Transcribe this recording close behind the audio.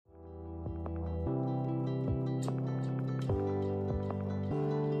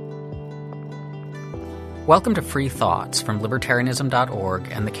Welcome to Free Thoughts from Libertarianism.org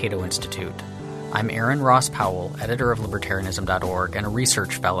and the Cato Institute. I'm Aaron Ross Powell, editor of Libertarianism.org and a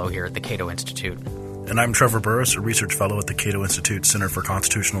research fellow here at the Cato Institute. And I'm Trevor Burrus, a research fellow at the Cato Institute Center for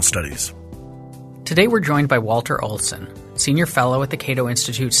Constitutional Studies. Today we're joined by Walter Olson, senior fellow at the Cato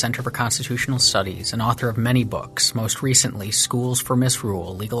Institute Center for Constitutional Studies and author of many books, most recently Schools for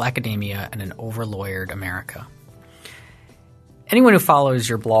Misrule, Legal Academia, and an Overlawyered America. Anyone who follows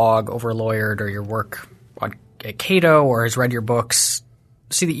your blog, Overlawyered, or your work at Cato or has read your books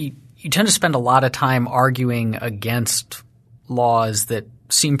see that you tend to spend a lot of time arguing against laws that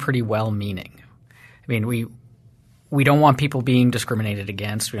seem pretty well-meaning. I mean, we don't want people being discriminated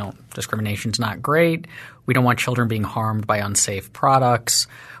against. Discrimination's not great. We don't want children being harmed by unsafe products.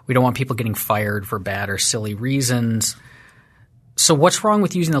 We don't want people getting fired for bad or silly reasons. So what's wrong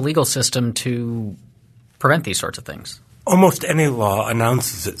with using the legal system to prevent these sorts of things? Almost any law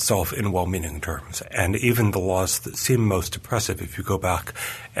announces itself in well-meaning terms, and even the laws that seem most oppressive, if you go back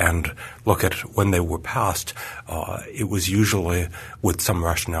and look at when they were passed, it was usually with some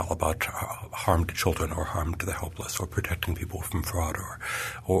rationale about harm to children or harm to the helpless or protecting people from fraud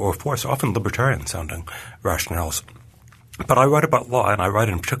or force, often libertarian-sounding rationales. But I write about law, and I write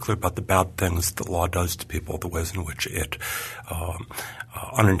in particular about the bad things that law does to people, the ways in which it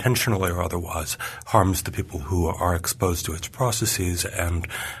unintentionally or otherwise harms the people who are exposed to its processes and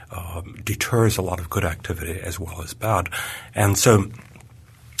deters a lot of good activity as well as bad. And so,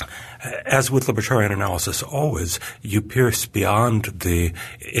 as with libertarian analysis always, you pierce beyond the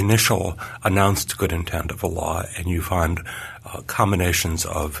initial announced good intent of a law and you find combinations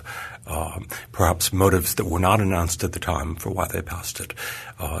of perhaps motives that were not announced at the time for why they passed it,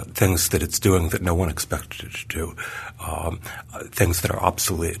 things that it's doing that no one expected it to do, things that are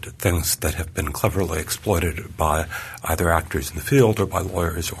obsolete, things that have been cleverly exploited by either actors in the field or by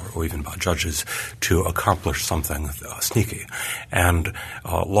lawyers or even by judges to accomplish something sneaky. And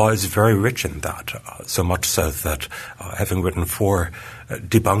law is very rich in that, so much so that having written 4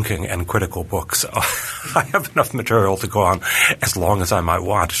 debunking and critical books, I have enough material to go on as long as I might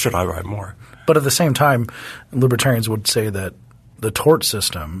want, should I write more. But at the same time, libertarians would say that the tort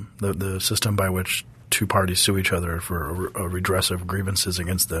system, the system by which two parties sue each other for a redress of grievances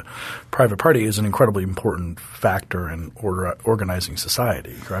against the private party, is an incredibly important factor in organizing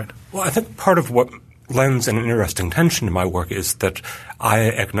society, right? Well, I think part of what lends an interesting tension to my work is that I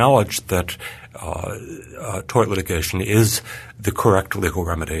acknowledge that tort litigation is the correct legal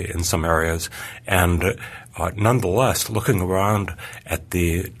remedy in some areas, and nonetheless, looking around at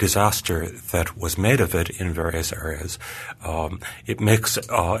the disaster that was made of it in various areas, it makes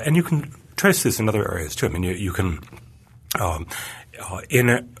and you can trace this in other areas too. I mean, you can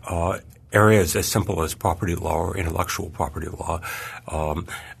in areas as simple as property law or intellectual property law,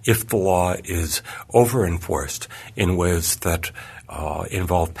 if the law is over-enforced in ways that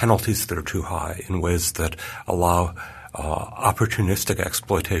involve penalties that are too high, in ways that allow opportunistic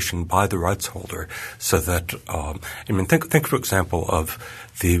exploitation by the rights holder, so that think for example of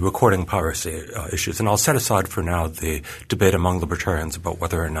the recording piracy issues, and I'll set aside for now the debate among libertarians about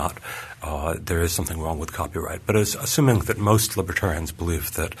whether or not there is something wrong with copyright. But assuming that most libertarians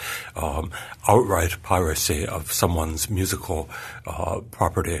believe that outright piracy of someone's musical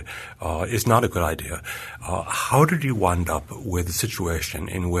property is not a good idea, how did you wind up with a situation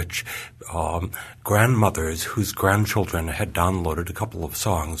in which grandmothers whose grandchildren had downloaded a couple of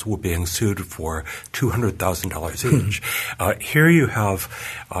songs were being sued for $200,000 each? Here you have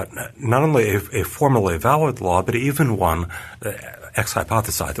not only a formally valid law, but even one ex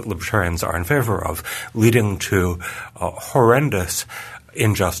hypothesi that libertarians are in favor of, leading to horrendous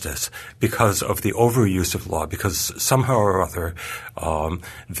injustice because of the overuse of law, because somehow or other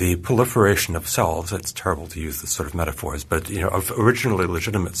the proliferation of cells — it's terrible to use this sort of metaphors, but of originally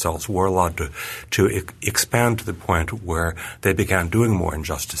legitimate cells were allowed to expand to the point where they began doing more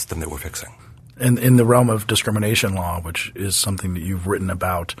injustice than they were fixing. In the realm of discrimination law, which is something that you've written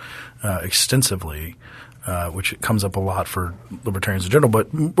about extensively, which comes up a lot for libertarians in general,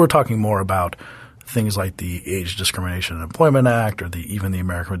 but we're talking more about things like the Age Discrimination and Employment Act or even the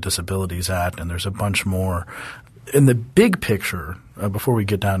American with Disabilities Act, and there's a bunch more. In the big picture, before we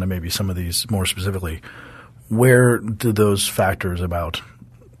get down to maybe some of these more specifically, where do those factors about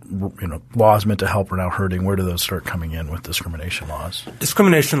laws meant to help or now hurting, where do those start coming in with discrimination laws?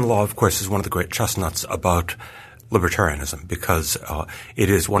 Discrimination law, of course, is one of the great chestnuts about libertarianism because it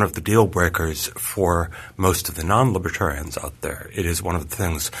is one of the deal breakers for most of the non-libertarians out there. It is one of the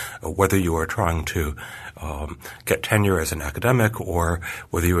things, whether you are trying to get tenure as an academic or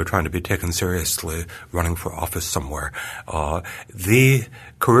whether you are trying to be taken seriously running for office somewhere, the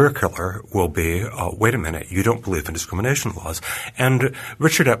career killer will be, wait a minute, you don't believe in discrimination laws. And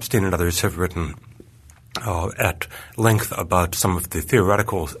Richard Epstein and others have written at length about some of the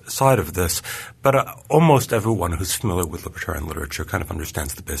theoretical side of this, but almost everyone who's familiar with libertarian literature kind of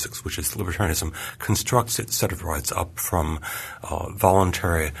understands the basics, which is libertarianism constructs its set of rights up from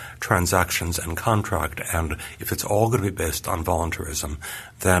voluntary transactions and contract, and if it's all going to be based on voluntarism,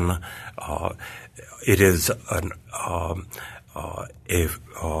 then it is a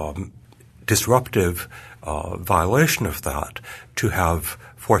disruptive violation of that to have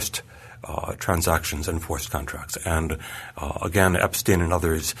forced transactions and forced contracts. And again, Epstein and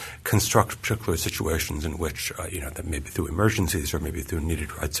others construct particular situations in which, that maybe through emergencies or maybe through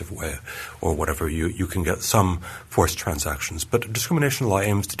needed rights of way or whatever, you can get some forced transactions. But discrimination law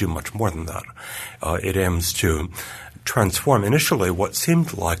aims to do much more than that. It aims to transform initially what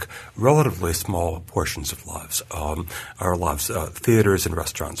seemed like relatively small portions of our lives, theaters and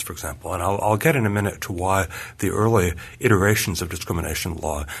restaurants, for example. And I'll get in a minute to why the early iterations of discrimination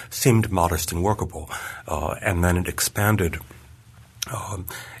law seemed modest and workable, and then it expanded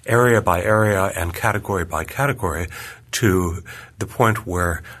area by area and category by category to the point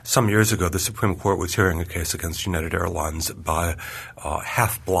where some years ago the Supreme Court was hearing a case against United Airlines by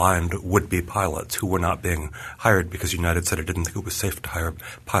half-blind would-be pilots who were not being hired because United said it didn't think it was safe to hire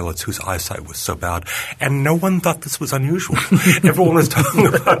pilots whose eyesight was so bad. And no one thought this was unusual. Everyone was talking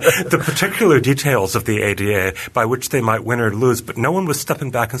about the particular details of the ADA by which they might win or lose, but no one was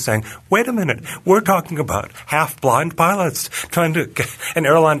stepping back and saying, wait a minute, we're talking about half-blind pilots trying to get an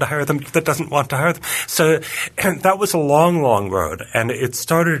airline to hire them that doesn't want to hire them. So that was a long, long road, and it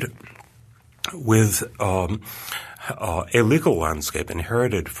started with a legal landscape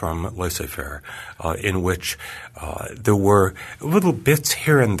inherited from laissez-faire, in which there were little bits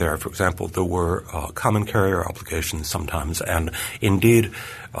here and there. For example, there were common carrier obligations sometimes, and indeed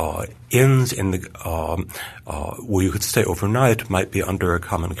inns in the where you could stay overnight might be under a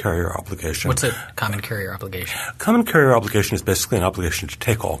common carrier obligation. What's a common carrier obligation? Common carrier obligation is basically an obligation to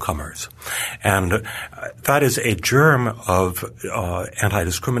take all comers. And that is a germ of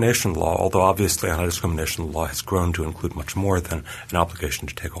anti-discrimination law, although obviously anti-discrimination law has grown to include much more than an obligation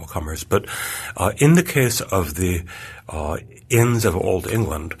to take all comers. But in the case of the inns of Old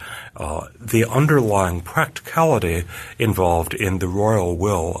England, the underlying practicality involved in the royal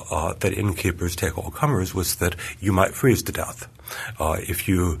will that innkeepers take all comers was that you might freeze to death. If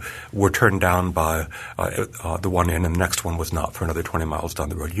you were turned down by the one inn and the next one was not for another 20 miles down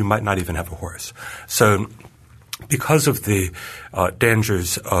the road, you might not even have a horse. So because of the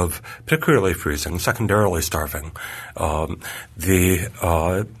dangers of particularly freezing, secondarily starving, the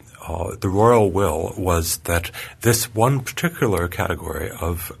royal will was that this one particular category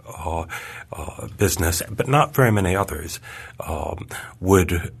of business, but not very many others,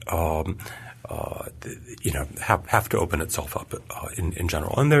 would have to open itself up in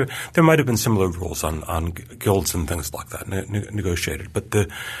general. And there might have been similar rules on guilds and things like that negotiated. But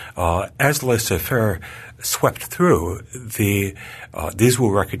as laissez-faire swept through, these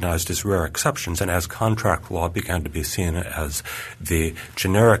were recognized as rare exceptions, and as contract law began to be seen as the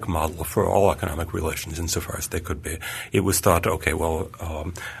generic model for all economic relations insofar as they could be, it was thought, okay, well,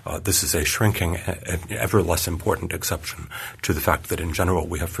 this is a shrinking and ever less important exception to the fact that in general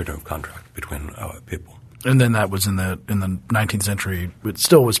we have freedom of contract between people. And then that was in the 19th century. It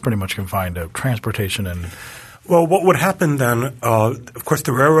still was pretty much confined to transportation and. Well, what would happen then, of course,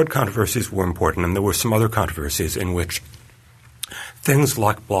 the railroad controversies were important, and there were some other controversies in which things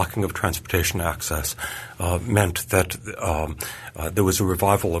like blocking of transportation access meant that there was a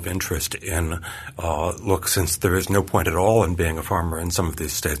revival of interest in, look, since there is no point at all in being a farmer in some of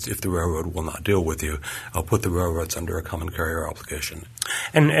these states, if the railroad will not deal with you, I'll put the railroads under a common carrier obligation.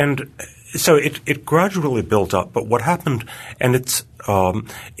 And so it gradually built up, but what happened, and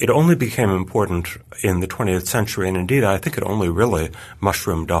it only became important in the 20th century, and indeed I think it only really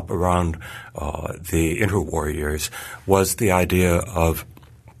mushroomed up around the interwar years, was the idea of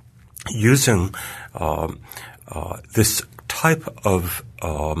using this type of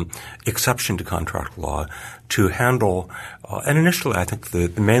exception to contract law to handle, and initially I think the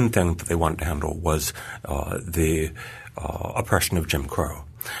main thing that they wanted to handle was the oppression of Jim Crow.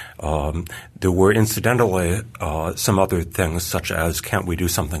 There were incidentally some other things, such as can't we do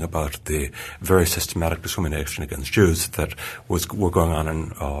something about the very systematic discrimination against Jews that were going on in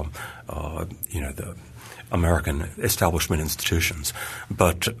the American establishment institutions.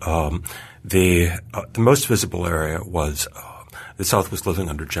 But the most visible area was the South was living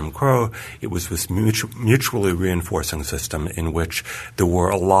under Jim Crow. It was this mutually reinforcing system in which there were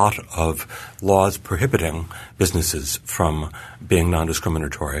a lot of laws prohibiting businesses from being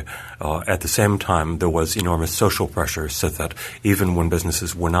non-discriminatory. At the same time, there was enormous social pressure so that even when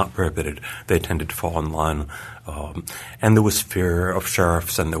businesses were not prohibited, they tended to fall in line. And there was fear of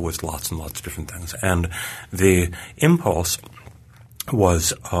sheriffs, and there was lots and lots of different things. And the impulse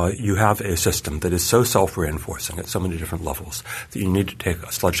was you have a system that is so self-reinforcing at so many different levels that you need to take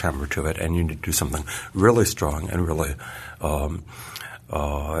a sledgehammer to it, and you need to do something really strong and really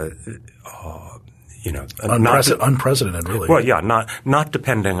unprecedented, really. Well, yeah, not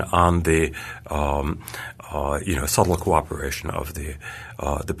depending on the subtle cooperation of the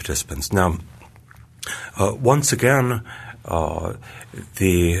participants. Now, once again,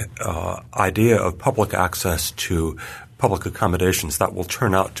 the idea of public access to public accommodations, that will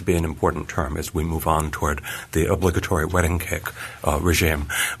turn out to be an important term as we move on toward the obligatory wedding cake regime.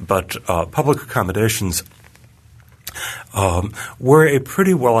 But public accommodations were a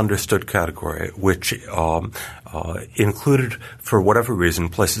pretty well understood category, which included, for whatever reason,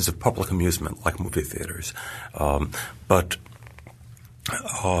 places of public amusement like movie theaters. But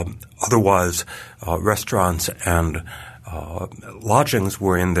otherwise, restaurants and lodgings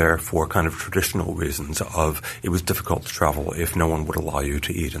were in there for kind of traditional reasons of it was difficult to travel if no one would allow you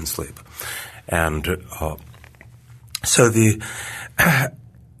to eat and sleep. And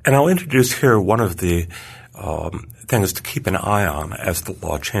and I'll introduce here one of the things to keep an eye on as the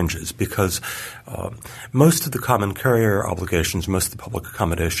law changes, because most of the common carrier obligations, most of the public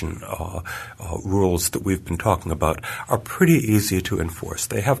accommodation rules that we've been talking about are pretty easy to enforce.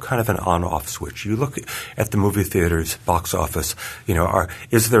 They have kind of an on-off switch. You look at the movie theater's box office,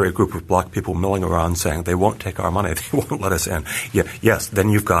 is there a group of black people milling around saying they won't take our money, they won't let us in? Yes, then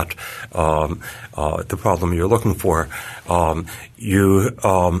you've got the problem you're looking for.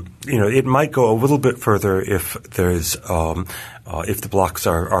 It might go a little bit further if there's if the blocks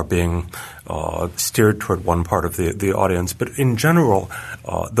are being steered toward one part of the audience. But in general,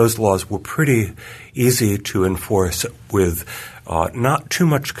 those laws were pretty easy to enforce with not too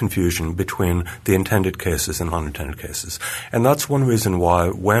much confusion between the intended cases and unintended cases. And that's one reason why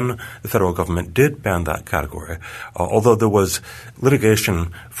when the federal government did ban that category, although there was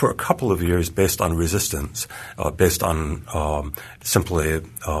litigation for a couple of years based on resistance, based on simply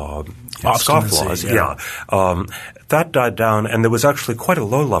scofflaws, that died down, and there was actually quite a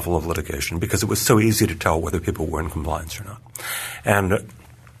low level of litigation because it was so easy to tell whether people were in compliance or not. And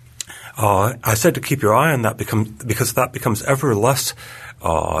I said to keep your eye on that because that becomes ever less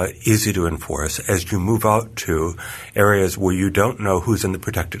easy to enforce as you move out to areas where you don't know who's in the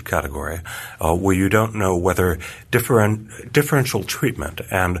protected category, where you don't know whether differential treatment.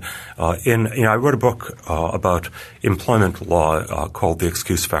 And I wrote a book about employment law called The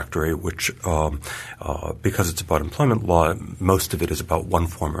Excuse Factory, which because it's about employment law, most of it is about one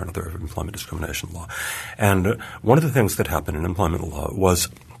form or another of employment discrimination law. And one of the things that happened in employment law was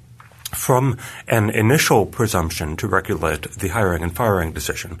from an initial presumption to regulate the hiring and firing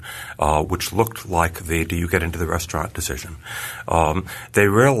decision, which looked like the do you get into the restaurant decision, they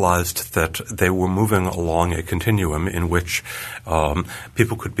realized that they were moving along a continuum in which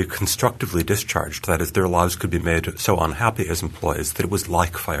people could be constructively discharged. That is, their lives could be made so unhappy as employees that it was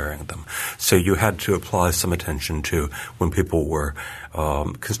like firing them. So you had to apply some attention to when people were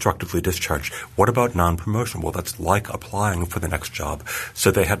constructively discharged. What about non-promotion? Well, that's like applying for the next job.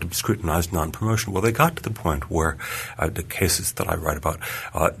 So they had to scrutinize non-promotion. Well, they got to the point where the cases that I write about,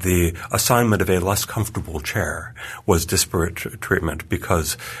 the assignment of a less comfortable chair was disparate treatment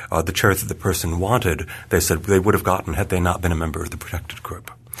because the chair that the person wanted, they said they would have gotten had they not been a member of the protected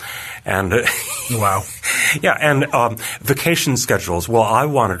group. And wow. Yeah, and vacation schedules. Well, I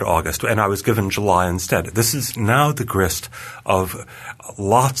wanted August, and I was given July instead. This is now the grist of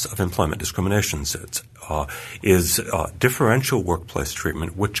lots of employment discrimination suits. Is differential workplace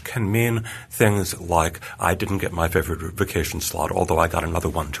treatment, which can mean things like I didn't get my favorite vacation slot, although I got another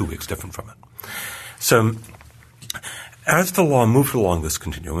one 2 weeks different from it. So as the law moved along this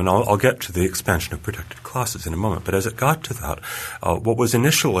continuum, and I'll get to the expansion of protected classes in a moment, but as it got to that, what was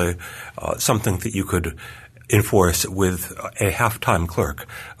initially something that you could enforce with a half-time clerk.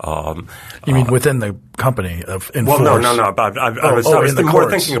 You mean within the company of enforce? Well, no. But I was more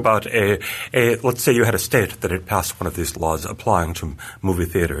courts. thinking about let's say you had a state that had passed one of these laws applying to movie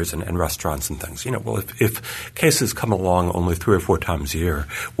theaters and restaurants and things. Well, if cases come along only 3 or 4 times a year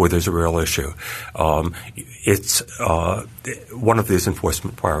where there's a real issue, it's one of these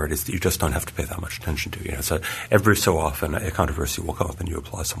enforcement priorities that you just don't have to pay that much attention to. So every so often a controversy will come up and you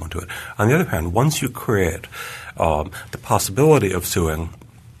apply someone to it. On the other hand, once you create the possibility of suing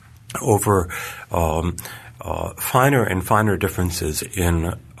over finer and finer differences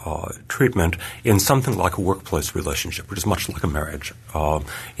in treatment in something like a workplace relationship, which is much like a marriage,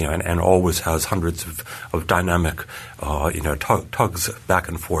 and always has hundreds of dynamic, tugs back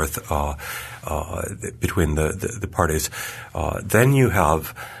and forth between the parties. Then you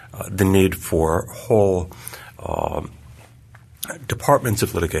have the need for whole departments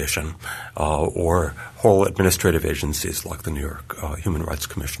of litigation or whole administrative agencies like the New York Human Rights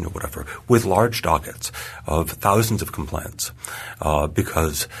Commission or whatever, with large dockets of thousands of complaints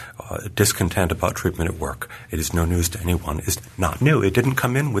because discontent about treatment at work, it is no news to anyone, is not new. It didn't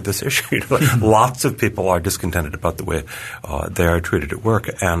come in with this issue. Lots of people are discontented about the way they are treated at work.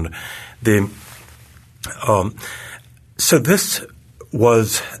 And so this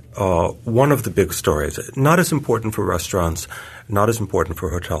was one of the big stories, not as important for restaurants, not as important for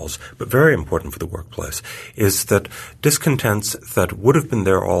hotels, but very important for the workplace, is that discontents that would have been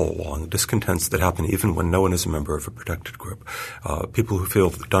there all along, discontents that happen even when no one is a member of a protected group, people who feel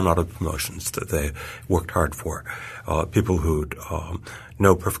done out of promotions that they worked hard for, people who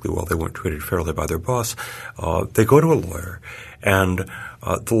know perfectly well they weren't treated fairly by their boss, they go to a lawyer, and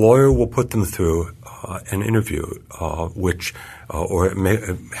the lawyer will put them through an interview or it may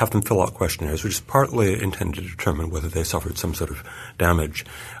have them fill out questionnaires, which is partly intended to determine whether they suffered some sort of damage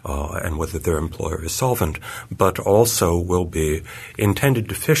and whether their employer is solvent, but also will be intended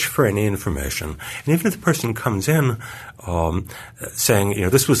to fish for any information. And even if the person comes in saying,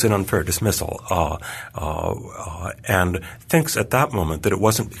 this was an unfair dismissal, and thinks at that moment that it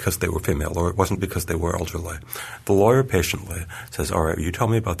wasn't because they were female or it wasn't because they were elderly, the lawyer patiently says, all right, you tell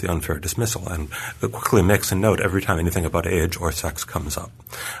me about the unfair dismissal, and quickly makes a note every time anything about age or sex comes up.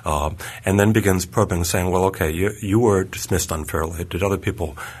 And then begins probing, saying, well, okay, you were dismissed unfairly. Did other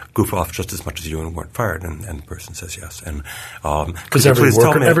people goof off just as much as you and weren't fired? And the person says yes. And because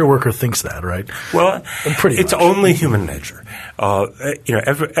every worker thinks that, right? Well, it's much. Only human nature.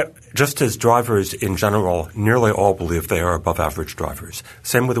 Just as drivers in general nearly all believe they are above average drivers.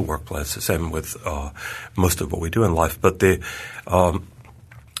 Same with the workplace. Same with most of what we do in life. But the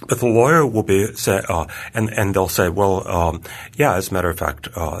lawyer will and they'll say, well, yeah, as a matter of fact,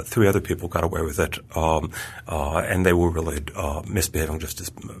 3 other people got away with it, and they were really misbehaving just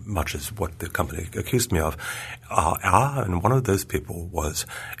as much as what the company accused me of. And one of those people was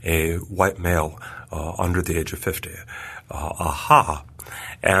a white male under the age of 50. Aha.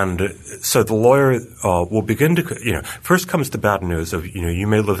 And so the lawyer will begin to, first comes the bad news of, you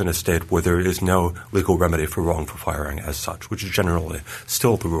may live in a state where there is no legal remedy for wrongful firing as such, which is generally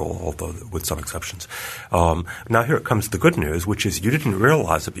still the rule, although with some exceptions. Now here comes the good news, which is you didn't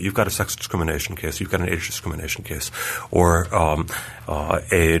realize it, but you've got a sex discrimination case, you've got an age discrimination case, or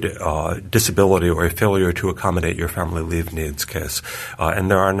a disability or a failure to accommodate your family leave needs case. And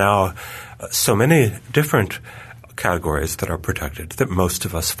there are now so many different categories that are protected that most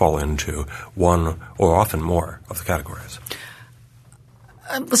of us fall into one or often more of the categories.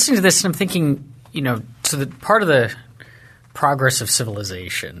 I'm listening to this and I'm thinking, so the part of the progress of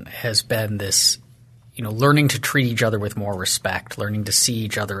civilization has been this, learning to treat each other with more respect, learning to see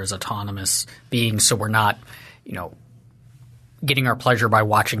each other as autonomous beings so we're not, getting our pleasure by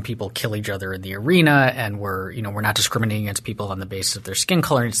watching people kill each other in the arena, and we're not discriminating against people on the basis of their skin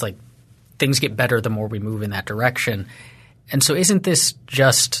color. And it's like things get better the more we move in that direction. And so isn't this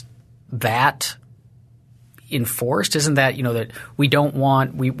just that enforced? Isn't that, that we don't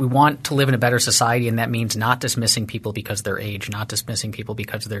want – we want to live in a better society, and that means not dismissing people because of their age, not dismissing people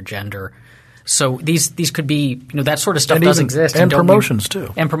because of their gender. So these could be that sort of stuff does exist. And promotions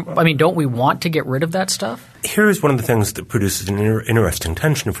too. And don't we want to get rid of that stuff? Here's one of the things that produces an interesting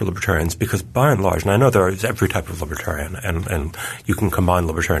tension for libertarians, because by and large – and I know there is every type of libertarian, and you can combine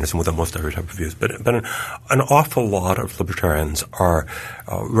libertarianism with almost every type of views, but an awful lot of libertarians are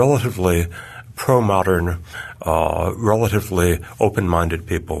relatively pro-modern, relatively open-minded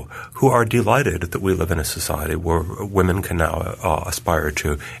people who are delighted that we live in a society where women can now aspire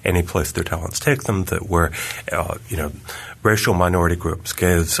to any place their talents take them, that where, racial minority groups,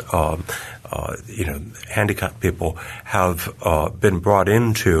 gays, handicapped people have been brought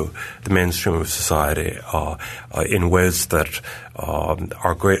into the mainstream of society in ways that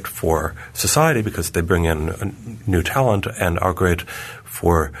are great for society because they bring in new talent and are great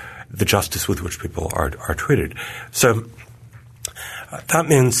for the justice with which people are treated. So that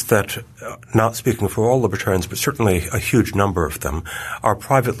means that, not speaking for all libertarians, but certainly a huge number of them, are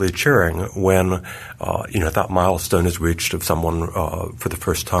privately cheering when, that milestone is reached of someone for the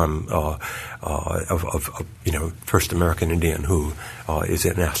first time, first American Indian who is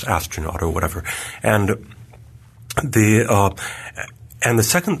an astronaut or whatever. And the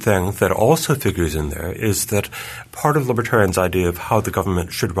second thing that also figures in there is that part of libertarians' idea of how the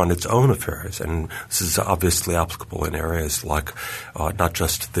government should run its own affairs, and this is obviously applicable in areas like not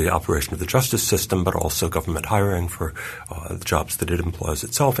just the operation of the justice system, but also government hiring for the jobs that it employs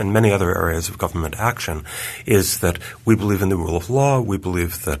itself, and many other areas of government action, is that we believe in the rule of law. We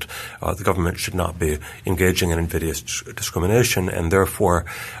believe that the government should not be engaging in invidious discrimination, and therefore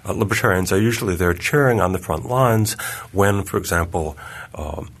libertarians are usually there cheering on the front lines when, for example,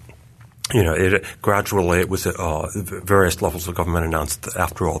 gradually it was various levels of government announced that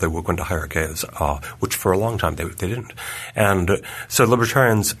after all they were going to hire gays, which for a long time they didn't. And so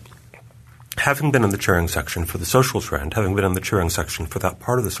libertarians, having been in the cheering section for the social trend, having been in the cheering section for that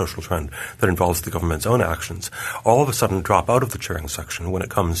part of the social trend that involves the government's own actions, all of a sudden drop out of the cheering section when it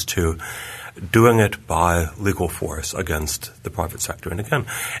comes to doing it by legal force against the private sector. And again,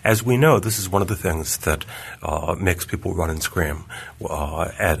 as we know, this is one of the things that makes people run and scream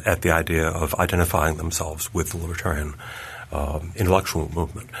at the idea of identifying themselves with the libertarian intellectual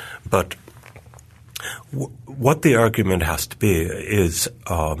movement. But what the argument has to be is,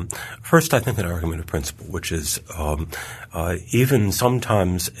 first, I think an argument of principle, which is even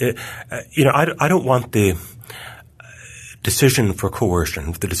sometimes, I don't want the decision for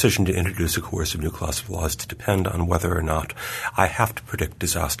coercion, the decision to introduce a coercive new class of laws to depend on whether or not I have to predict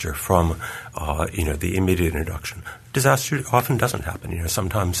disaster from, the immediate introduction. Disaster often doesn't happen.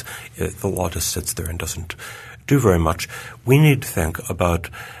 Sometimes the law just sits there and doesn't do very much. We need to think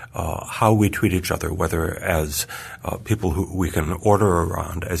about how we treat each other, whether as people who we can order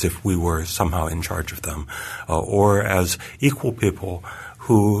around as if we were somehow in charge of them, or as equal people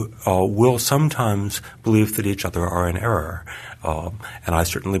who will sometimes believe that each other are in error. And I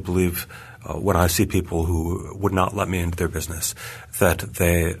certainly believe when I see people who would not let me into their business that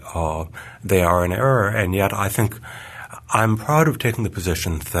they are in error, and yet I think I'm proud of taking the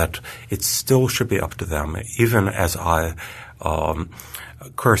position that it still should be up to them, even as I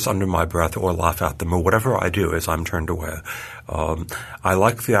curse under my breath or laugh at them or whatever I do as I'm turned away. I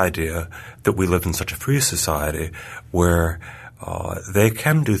like the idea that we live in such a free society where they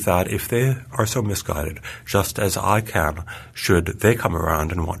can do that if they are so misguided, just as I can should they come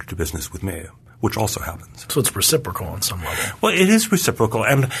around and want to do business with me, which also happens. So it's reciprocal on some level. Well, it is reciprocal.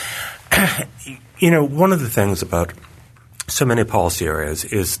 And, one of the things about so many policy areas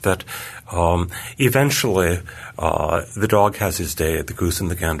is that eventually the dog has his day, the goose and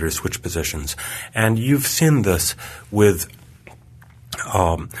the gander switch positions. And you've seen this with,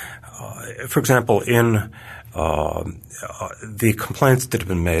 for example, in the complaints that have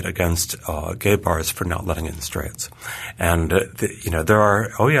been made against gay bars for not letting in straights. And, there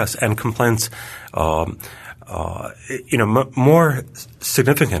are, and complaints more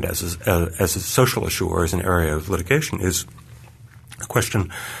significant as a social issue or as an area of litigation is a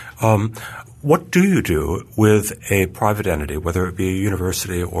question, what do you do with a private entity, whether it be a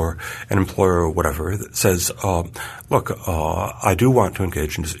university or an employer or whatever, that says, look, I do want to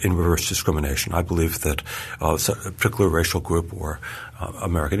engage in reverse discrimination. I believe that a particular racial group or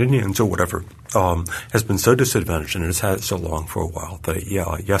American Indians or whatever has been so disadvantaged and has had it so long for a while that,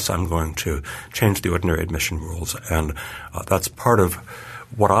 yes, I'm going to change the ordinary admission rules. And that's part of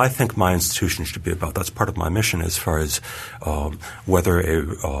what I think my institution should be about. That's part of my mission as far as whether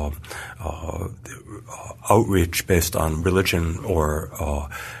a outreach based on religion or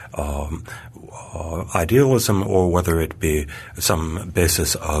idealism, or whether it be some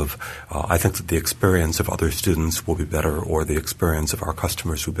basis of I think that the experience of other students will be better, or the experience of our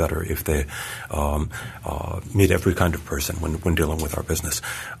customers will be better if they meet every kind of person when dealing with our business.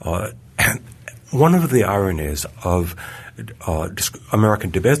 One of the ironies of American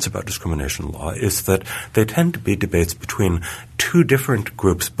debates about discrimination law is that they tend to be debates between two different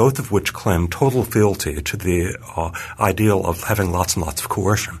groups, both of which claim total fealty to the ideal of having lots and lots of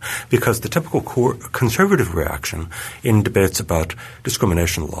coercion. Because the typical conservative reaction in debates about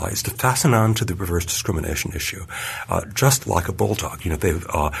discrimination law is to fasten on to the reverse discrimination issue, just like a bulldog.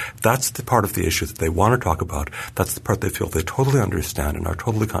 That's the part of the issue that they want to talk about. That's the part they feel they totally understand and are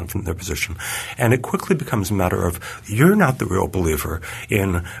totally confident in their position. And it quickly becomes a matter of you're not the real believer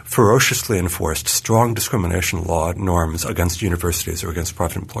in ferociously enforced, strong discrimination law norms against universities or against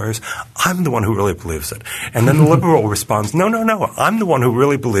private employers. I'm the one who really believes it. And then the liberal responds, no, I'm the one who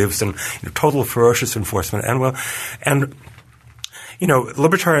really believes in total ferocious enforcement. And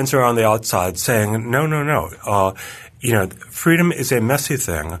libertarians are on the outside saying, no. Freedom is a messy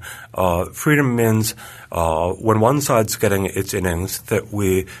thing. Freedom means when one side's getting its innings that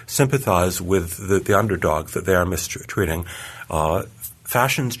we sympathize with the underdog that they are mistreating.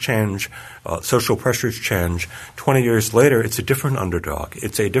 Fashions change, social pressures change. 20 years later, it's a different underdog.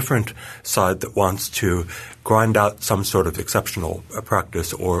 It's a different side that wants to grind out some sort of exceptional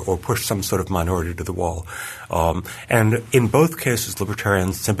practice or push some sort of minority to the wall. And in both cases,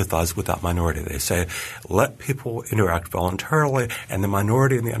 libertarians sympathize with that minority. They say, let people interact voluntarily, and the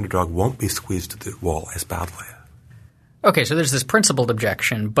minority and the underdog won't be squeezed to the wall as badly. Okay, so there's this principled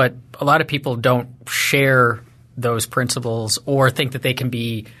objection, but a lot of people don't share those principles or think that they can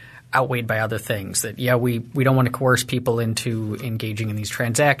be outweighed by other things. That, we don't want to coerce people into engaging in these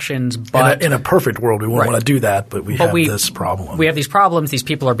transactions. But in a perfect world, we wouldn't want to do that, but we have this problem. We have these problems. These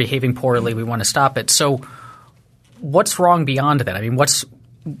people are behaving poorly. We want to stop it. So what's wrong beyond that? I mean, what's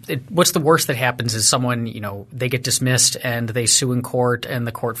the worst that happens is someone, they get dismissed and they sue in court and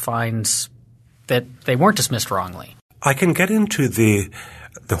the court finds that they weren't dismissed wrongly. I can get into the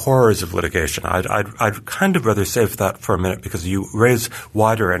horrors of litigation. I'd kind of rather save that for a minute because you raise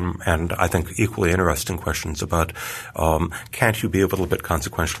wider and I think equally interesting questions about can't you be a little bit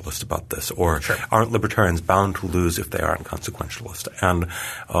consequentialist about this, or sure, aren't libertarians bound to lose if they aren't consequentialist? And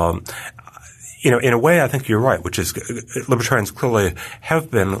in a way, I think you're right, which is libertarians clearly have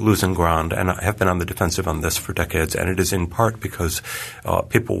been losing ground and have been on the defensive on this for decades, and it is in part because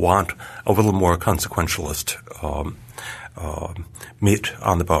people want a little more consequentialist meat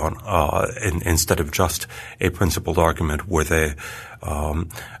on the bone instead of just a principled argument where they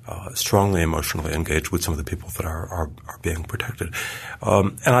strongly emotionally engage with some of the people that are being protected.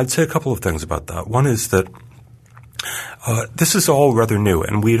 And I'd say a couple of things about that. One is that this is all rather new,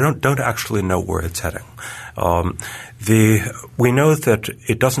 and we don't actually know where it's heading. We know that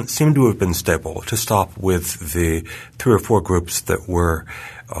it doesn't seem to have been stable to stop with the 3 or 4 groups that were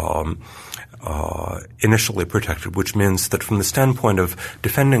initially protected, which means that from the standpoint of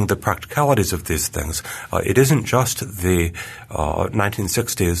defending the practicalities of these things, it isn't just the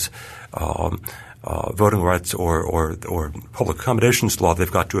 1960s voting rights or public accommodations law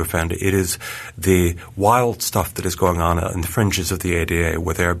they've got to defend. It is the wild stuff that is going on in the fringes of the ADA,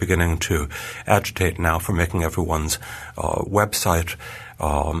 where they are beginning to agitate now for making everyone's website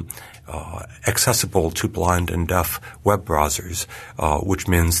accessible to blind and deaf web browsers, which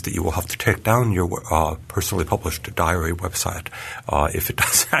means that you will have to take down your personally published diary website if it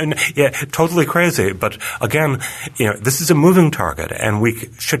does. Totally crazy. But again, this is a moving target, and we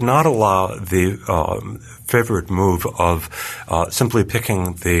should not allow the favorite move of simply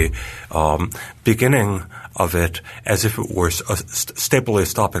picking the beginning of it as if it were stably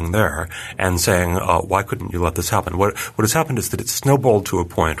stopping there and saying, why couldn't you let this happen? What has happened is that it's snowballed to a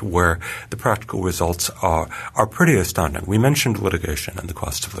point where the practical results are pretty astounding. We mentioned litigation and the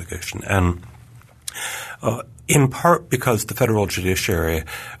cost of litigation, and in part because the federal judiciary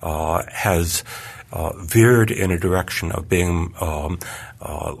has veered in a direction of being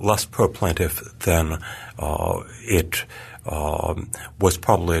less pro-plaintiff than it was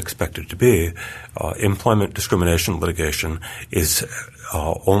probably expected to be. Employment discrimination litigation is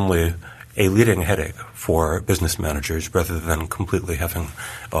only a leading headache for business managers rather than completely having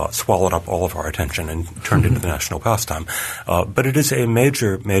swallowed up all of our attention and turned into the national pastime. But it is a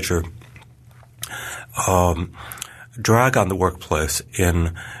major drag on the workplace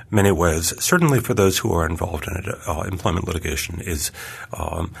in many ways. Certainly for those who are involved in it, employment litigation is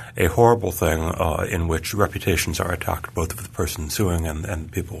a horrible thing in which reputations are attacked, both of the person suing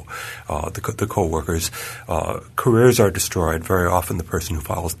and people, the co-workers. Careers are destroyed. Very often the person who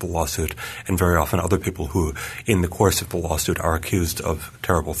files the lawsuit, and very often other people who, in the course of the lawsuit, are accused of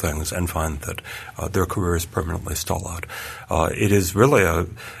terrible things and find that their careers permanently stall out. It is really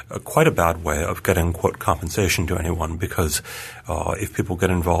quite a bad way of getting, quote, compensation to anyone on because if people get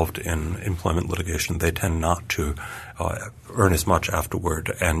involved in employment litigation, they tend not to earn as much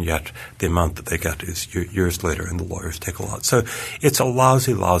afterward, and yet the amount that they get is years later, and the lawyers take a lot. So it's a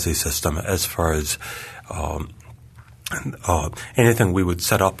lousy, lousy system as far as anything we would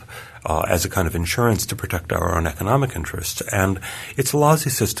set up as a kind of insurance to protect our own economic interests. And it's a lousy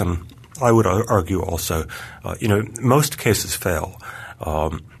system, I would argue also. Most cases fail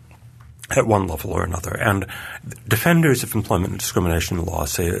at one level or another. And defenders of employment discrimination law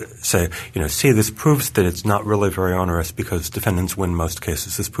say, see, this proves that it's not really very onerous because defendants win most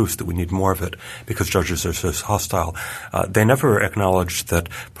cases. This proves that we need more of it because judges are so hostile. They never acknowledge that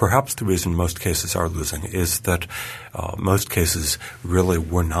perhaps the reason most cases are losing is that most cases really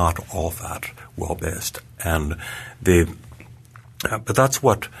were not all that well-based. And but that's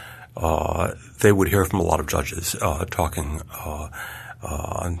what they would hear from a lot of judges talking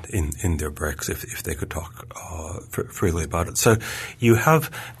in their breaks if they could talk freely about it. So you have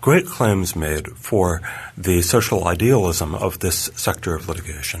great claims made for the social idealism of this sector of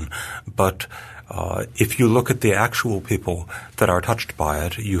litigation, but if you look at the actual people that are touched by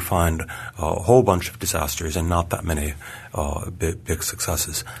it, you find a whole bunch of disasters and not that many big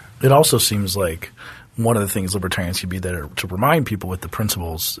successes. It also seems like one of the things libertarians could be there to remind people with the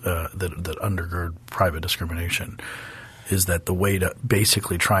principles that undergird private discrimination is that the way to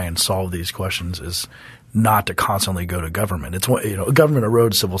basically try and solve these questions is not to constantly go to government. It's government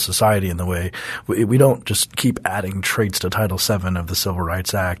erodes civil society in the way we don't just keep adding traits to Title VII of the Civil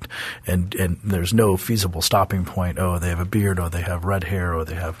Rights Act, and there's no feasible stopping point. Oh, they have a beard, or they have red hair, or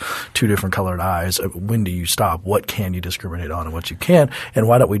they have two different colored eyes. When do you stop? What can you discriminate on, and what you can't? And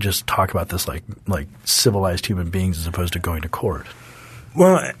why don't we just talk about this like civilized human beings as opposed to going to court?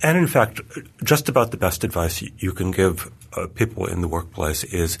 Well, and in fact, just about the best advice you can give people in the workplace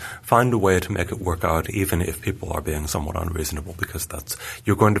is find a way to make it work out, even if people are being somewhat unreasonable, because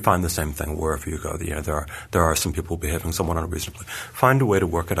you're going to find the same thing wherever you go. There are some people behaving somewhat unreasonably. Find a way to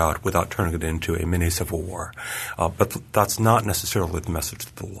work it out without turning it into a mini civil war. But that's not necessarily the message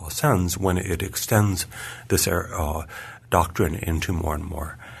that the law sends when it extends this doctrine into more and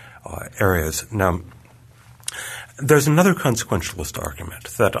more areas. Now, there's another consequentialist argument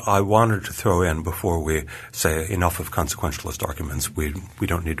that I wanted to throw in before we say enough of consequentialist arguments. We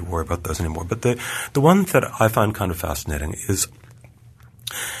don't need to worry about those anymore. But the one that I find kind of fascinating is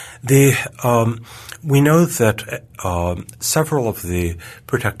we know that several of the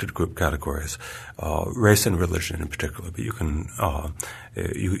protected group categories, race and religion in particular, but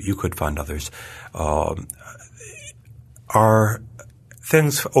you could find others, are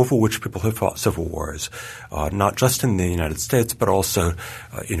things over which people have fought civil wars, not just in the United States, but also,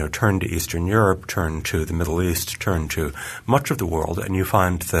 turn to Eastern Europe, turn to the Middle East, turn to much of the world, and you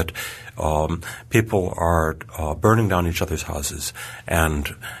find that people are burning down each other's houses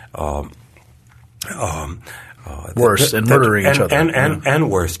and worse, and murdering each other, and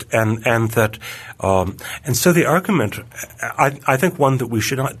worst, and that, and so the argument, I think one that we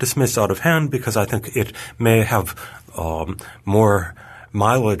should not dismiss out of hand, because I think it may have more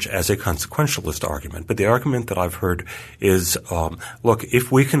mileage as a consequentialist argument. But the argument that I've heard is, look,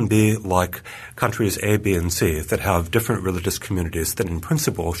 if we can be like countries A, B, and C that have different religious communities that in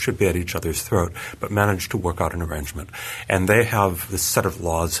principle should be at each other's throat but manage to work out an arrangement, and they have this set of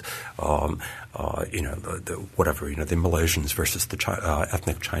laws, the Malaysians versus the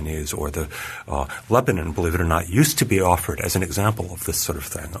ethnic Chinese, or the Lebanon, believe it or not, used to be offered as an example of this sort of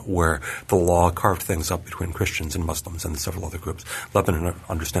thing, where the law carved things up between Christians and Muslims and several other groups. Lebanon,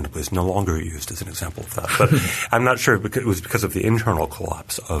 understandably, is no longer used as an example of that. But I'm not sure it was because of the internal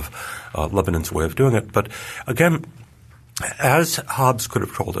collapse of Lebanon's way of doing it. But again, as Hobbes could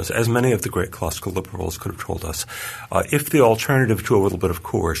have told us, as many of the great classical liberals could have told us, if the alternative to a little bit of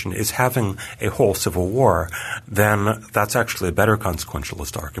coercion is having a whole civil war, then that's actually a better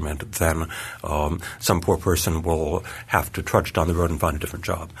consequentialist argument than some poor person will have to trudge down the road and find a different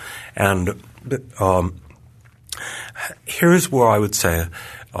job. And here's where I would say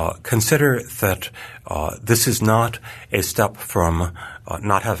consider that this is not a step from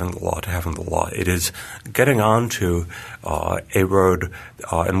not having the law to having the law. It is getting onto a road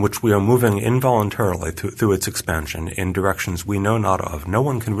in which we are moving involuntarily through its expansion in directions we know not of. No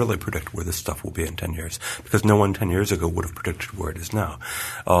one can really predict where this stuff will be in 10 years, because no one 10 years ago would have predicted where it is now.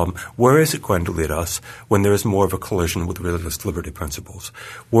 Where is it going to lead us when there is more of a collision with religious liberty principles?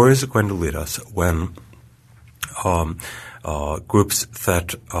 Where is it going to lead us when groups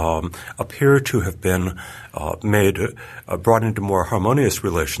that appear to have been brought into more harmonious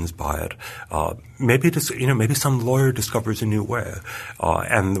relations by it. Maybe some lawyer discovers a new way.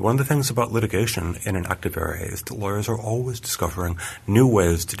 And one of the things about litigation in an active area is that lawyers are always discovering new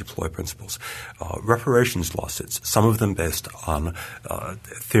ways to deploy principles. Reparations lawsuits, some of them based on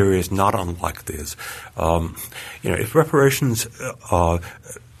theories not unlike these. If reparations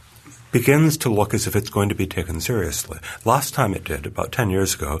begins to look as if it's going to be taken seriously. Last time it did, about 10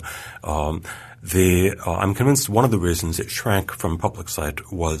 years ago, I'm convinced one of the reasons it shrank from public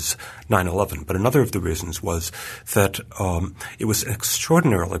sight was 9/11, but another of the reasons was that it was an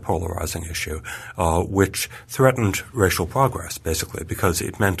extraordinarily polarizing issue, which threatened racial progress, basically, because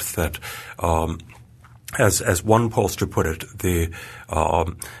it meant that as one pollster put it, the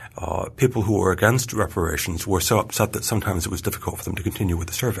people who were against reparations were so upset that sometimes it was difficult for them to continue with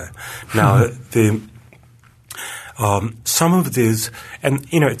the survey. Now, some of these, and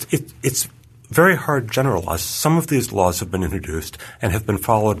it's very hard to generalize. Some of these laws have been introduced and have been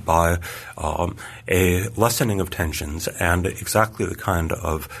followed by a lessening of tensions and exactly the kind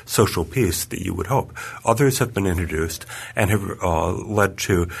of social peace that you would hope. Others have been introduced and have led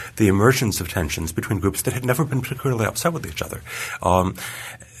to the emergence of tensions between groups that had never been particularly upset with each other.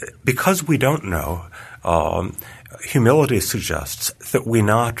 Because we don't know, humility suggests that we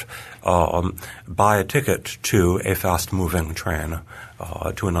not buy a ticket to a fast-moving train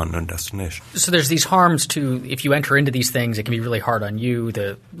to an unknown destination. So there's these harms to – if you enter into these things, it can be really hard on you.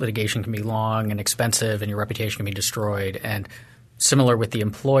 The litigation can be long and expensive and your reputation can be destroyed. And similar with the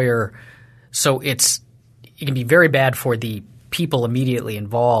employer. So it can be very bad for the people immediately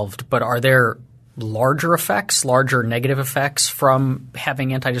involved. But are there larger effects, larger negative effects from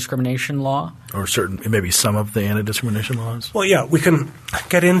having anti-discrimination law? Or maybe some of the anti-discrimination laws? Well, yeah, we can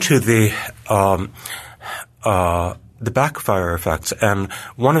get into the backfire effects. And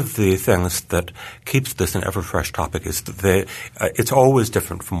one of the things that keeps this an ever-fresh topic is that it's always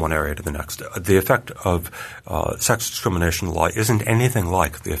different from one area to the next. The effect of sex discrimination law isn't anything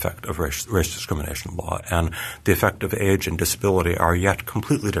like the effect of race discrimination law. And the effect of age and disability are yet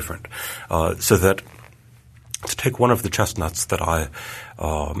completely different. So that to take one of the chestnuts that I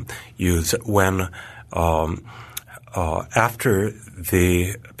use when after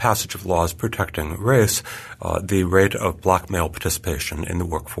the passage of laws protecting race, the rate of black male participation in the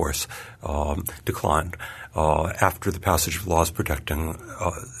workforce declined. After the passage of laws protecting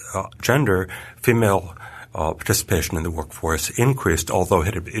gender, female participation in the workforce increased, although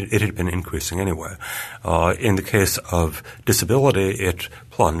it had been increasing anyway. In the case of disability, it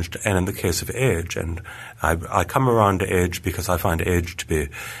plunged, and in the case of age, and I come around to age because I find age to be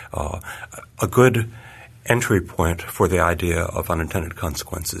a good entry point for the idea of unintended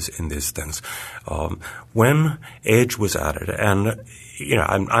consequences in these things. When age was added, and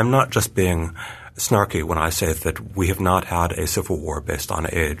I'm not just being snarky when I say that we have not had a civil war based on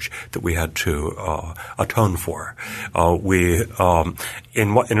age that we had to atone for.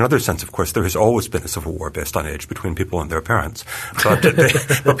 In another sense, of course, there has always been a civil war based on age between people and their parents,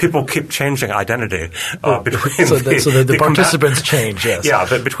 but people keep changing identity between the participants change. Yes, yeah,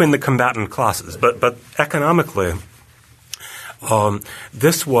 between the combatant classes, but economically.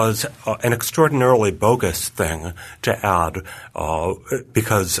 This was an extraordinarily bogus thing to add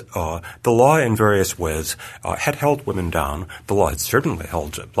because the law in various ways had held women down. The law had certainly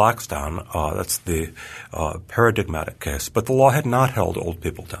held blacks down. That's the paradigmatic case. But the law had not held old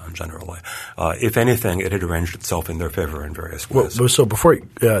people down generally. If anything, it had arranged itself in their favor in various ways. Well, so before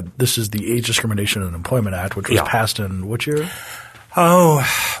this is the Age Discrimination and Employment Act, which was passed in what year? Oh,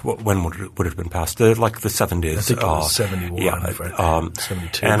 when would it have been passed? Like the 70s. I think it was 71. Yeah,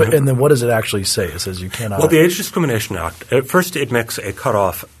 72. And then what does it actually say? It says you cannot. Well, the Age Discrimination Act. At first, it makes a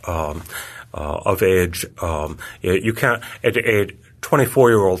cutoff of age. You can't. A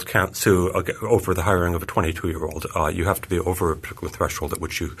 24-year-old can't sue over the hiring of a 22-year-old. You have to be over a particular threshold at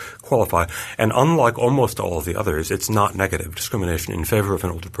which you qualify. And unlike almost all of the others, it's not negative. Discrimination in favor of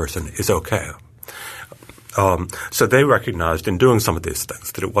an older person is okay. So they recognized in doing some of these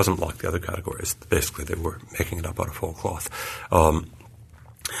things that it wasn't like the other categories. Basically, they were making it up out of whole cloth.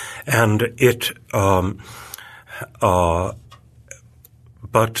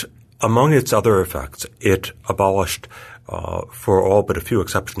 But among its other effects, it abolished for all but a few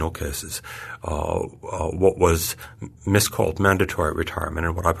exceptional cases, what was miscalled mandatory retirement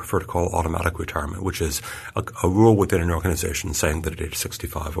and what I prefer to call automatic retirement, which is a rule within an organization saying that at age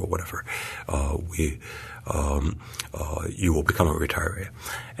 65 or whatever, you will become a retiree.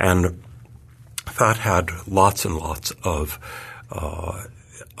 And that had lots and lots of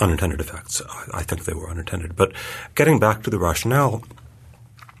unintended effects. I think they were unintended. But getting back to the rationale,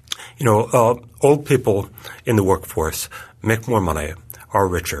 old people in the workforce make more money, are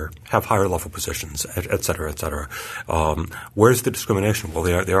richer, have higher level positions, et cetera, et cetera. Where's the discrimination? Well,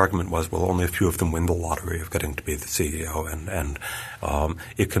 the argument was, well, only a few of them win the lottery of getting to be the CEO, and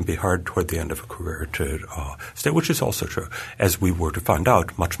it can be hard toward the end of a career to stay, which is also true, as we were to find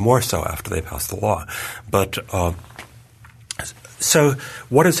out, much more so after they passed the law. But so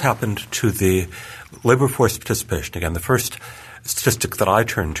what has happened to the labor force participation? Again, the first statistic that I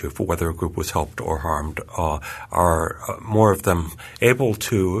turn to for whether a group was helped or harmed are more of them able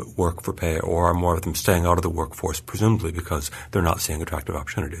to work for pay, or are more of them staying out of the workforce, presumably because they're not seeing attractive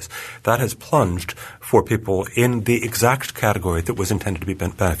opportunities. That has plunged for people in the exact category that was intended to be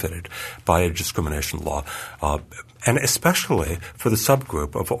benefited by a discrimination law. And especially for the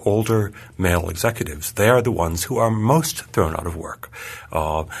subgroup of older male executives. They are the ones who are most thrown out of work.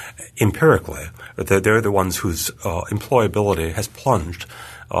 Empirically, they're the ones whose employability has plunged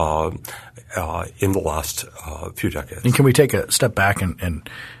in the last few decades. And can we take a step back and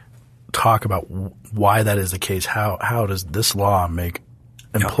talk about why that is the case? How does this law make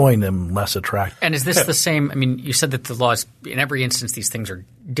employing them less attractive? And is this the same – I mean, you said that the laws – in every instance these things are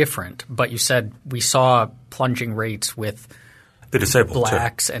different, but you said we saw plunging rates with the disabled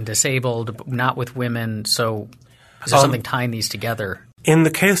blacks too. And disabled, but not with women. So is there something tying these together? In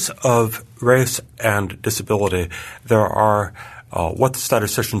the case of race and disability, there are what the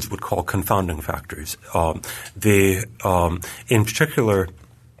statisticians would call confounding factors. In particular –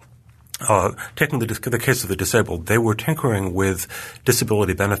 taking the case of the disabled, they were tinkering with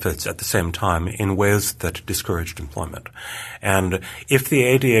disability benefits at the same time in ways that discouraged employment. And if the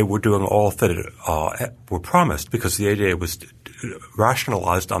ADA were doing all that it were promised, because the ADA was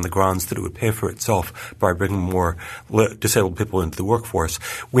rationalized on the grounds that it would pay for itself by bringing more disabled people into the workforce,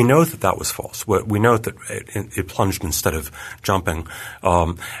 we know that that was false. We know that it plunged instead of jumping.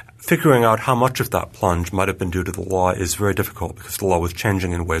 Figuring out how much of that plunge might have been due to the law is very difficult because the law was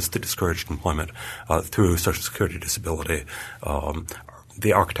changing in ways that discouraged employment through Social Security disability,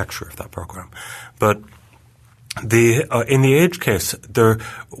 the architecture of that program. But in the age case, there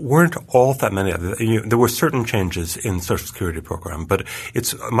weren't all that many. There were certain changes in the Social Security program, but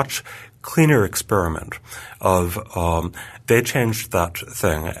it's a much cleaner experiment of they changed that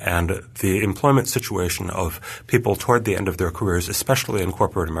thing, and the employment situation of people toward the end of their careers, especially in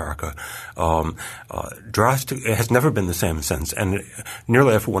corporate America, it has never been the same since. And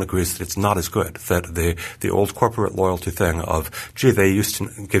nearly everyone agrees that it's not as good, that the old corporate loyalty thing of, gee, they used to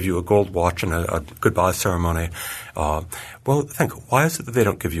give you a gold watch and a goodbye ceremony. Well, think, why is it that they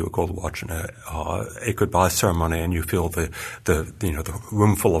don't give you a gold watch and a goodbye ceremony, and you feel the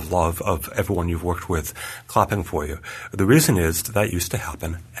room full of love of everyone you've worked with clapping for you? The reason is that used to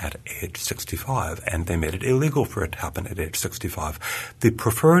happen at age 65, and they made it illegal for it to happen at age 65. The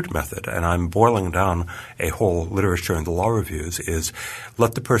preferred method, and I'm boiling down a whole literature in the law reviews, is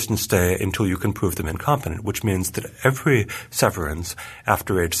let the person stay until you can prove them incompetent, which means that every severance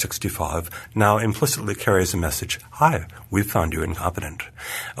after age 65 now implicitly carries a message, hi, we've found you incompetent.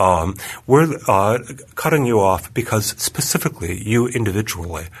 We're cutting you off because specifically you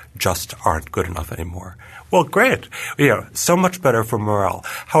individually just aren't good enough anymore. Well, great. So much better for morale.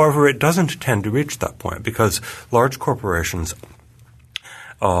 However, it doesn't tend to reach that point because large corporations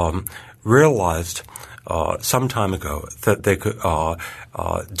realized some time ago that they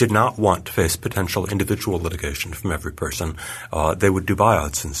did not want to face potential individual litigation from every person. They would do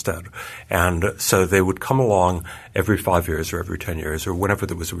buyouts instead. And so they would come along every 5 years or every 10 years or whenever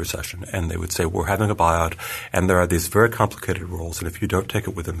there was a recession, and they would say, we're having a buyout, and there are these very complicated rules, and if you don't take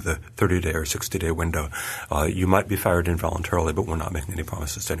it within the 30-day or 60-day window, you might be fired involuntarily, but we're not making any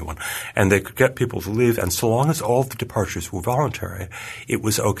promises to anyone. And they could get people to leave, and so long as all of the departures were voluntary, it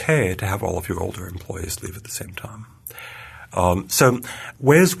was okay to have all of your older employees leave at the same time. So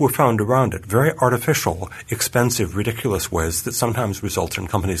ways were found around it, very artificial, expensive, ridiculous ways that sometimes result in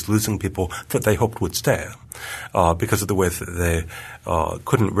companies losing people that they hoped would stay because of the way that they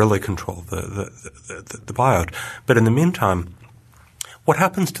couldn't really control the buyout. But in the meantime, what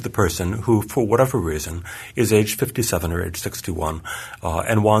happens to the person who, for whatever reason, is age 57 or age 61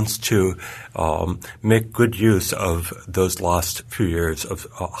 and wants to make good use of those last few years of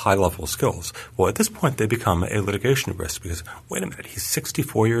high-level skills? Well, at this point, they become a litigation risk because, wait a minute, he's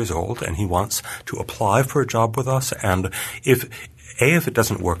 64 years old and he wants to apply for a job with us, and if A, if it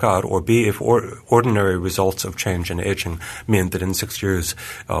doesn't work out, or B, if ordinary results of change in aging mean that in 6 years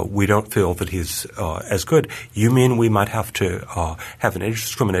we don't feel that he's as good, you mean we might have to have an age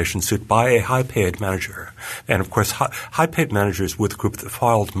discrimination suit by a high-paid manager. And, of course, high-paid managers were the group that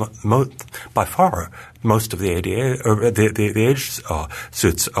filed by far most of the ADA or the age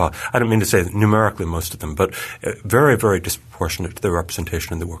suits. I don't mean to say numerically most of them, but very, very disproportionate to their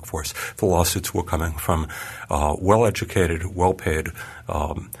representation in the workforce. The lawsuits were coming from well-educated, well-paid,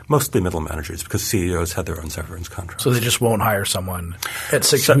 mostly middle managers, because CEOs had their own severance contracts. So they just won't hire someone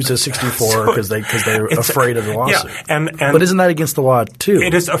who's at 64 because they're afraid of the lawsuit. Yeah, but isn't that against the law too?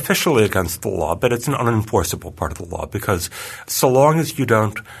 It is officially against the law, but it's an unenforceable part of the law, because so long as you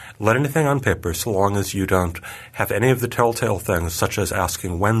don't let anything on paper, so long as you don't have any of the telltale things, such as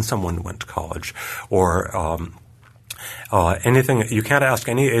asking when someone went to college or anything, you can't ask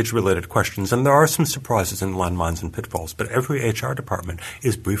any age-related questions, and there are some surprises in landmines and pitfalls, but every HR department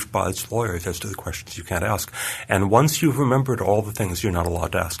is briefed by its lawyers as to the questions you can't ask. And once you've remembered all the things you're not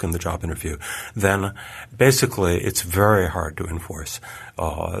allowed to ask in the job interview, then basically it's very hard to enforce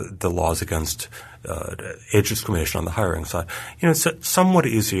the laws against age discrimination on the hiring side. It's somewhat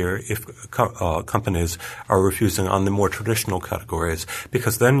easier if companies are refusing on the more traditional categories,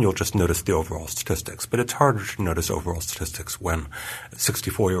 because then you'll just notice the overall statistics. But it's harder to notice overall statistics when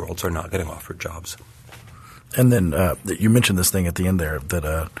 64-year-olds are not getting offered jobs. And then you mentioned this thing at the end there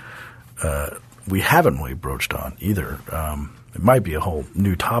that we haven't really broached on either. It might be a whole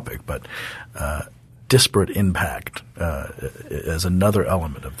new topic, but disparate impact as another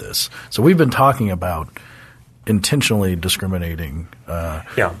element of this. So we've been talking about intentionally discriminating.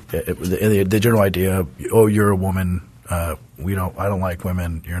 The general idea, you're a woman, I don't like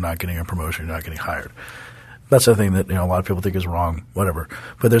women, you're not getting a promotion, you're not getting hired. That's the thing that a lot of people think is wrong, whatever.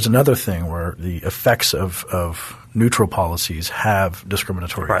 But there's another thing where the effects of neutral policies have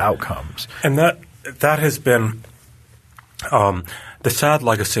discriminatory outcomes. And that has been the sad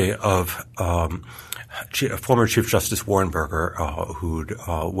legacy of former Chief Justice Warren Burger, who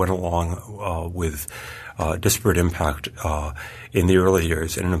went along with disparate impact in the early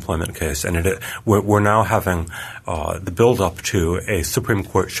years in an employment case. And we're now having the build-up to a Supreme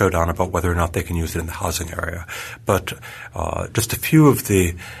Court showdown about whether or not they can use it in the housing area. But just a few of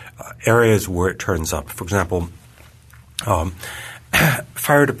the areas where it turns up, for example,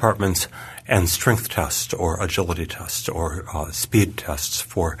 fire departments and strength tests or agility tests or speed tests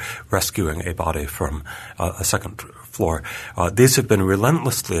for rescuing a body from a second floor. These have been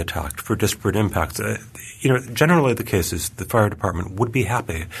relentlessly attacked for disparate impacts. Generally the case is the fire department would be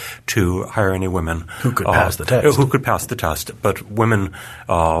happy to hire any women who could pass the test. But women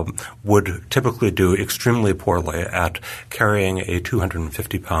would typically do extremely poorly at carrying a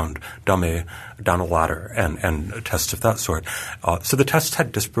 250-pound dummy down a ladder and tests of that sort. So the tests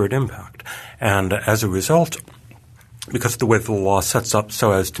had disparate impact. And as a result, because of the way the law sets up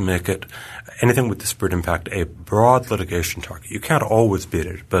so as to make it anything with disparate impact a broad litigation target. You can't always beat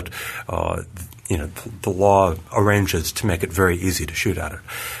it, but the law arranges to make it very easy to shoot at it.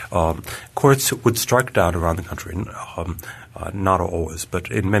 Courts would strike down around the country, not always,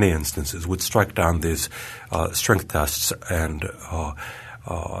 but in many instances, would strike down these strength tests, and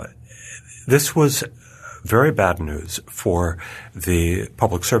this was very bad news for the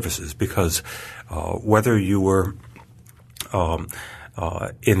public services, because whether you were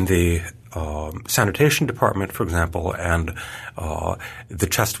in the sanitation department, for example, and the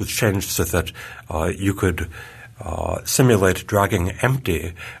test was changed so that you could simulate dragging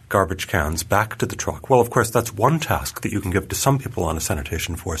empty garbage cans back to the truck. Well, of course, that's one task that you can give to some people on a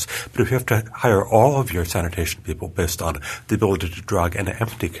sanitation force. But if you have to hire all of your sanitation people based on the ability to drag an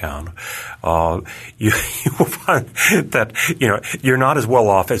empty can, you will find that you're not as well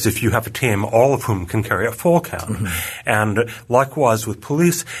off as if you have a team, all of whom can carry a full can. Mm-hmm. And likewise with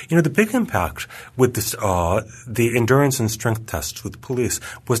police, the big impact with this, the endurance and strength tests with the police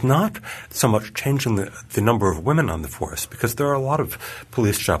was not so much changing the number of women on the force, because there are a lot of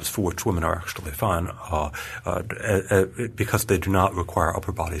police jobs for which women are actually fine because they do not require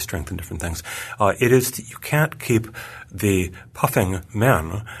upper body strength and different things. It is that you can't keep the puffing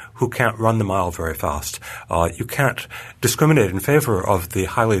men who can't run the mile very fast. You can't discriminate in favor of the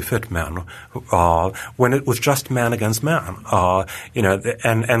highly fit men when it was just man against man.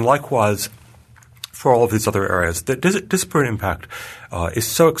 And likewise for all of these other areas, the disparate impact is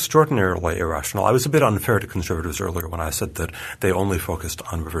so extraordinarily irrational. I was a bit unfair to conservatives earlier when I said that they only focused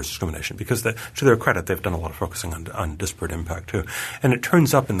on reverse discrimination because, to their credit, they've done a lot of focusing on disparate impact too. And it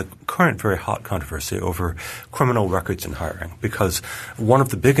turns up in the current very hot controversy over criminal records in hiring because one of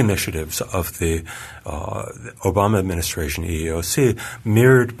the big initiatives of the Obama administration, EEOC,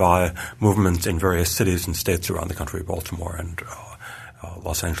 mirrored by movements in various cities and states around the country, Baltimore and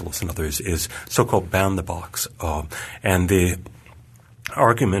Los Angeles and others, is so-called ban the box. And the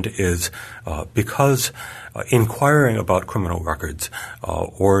argument is because inquiring about criminal records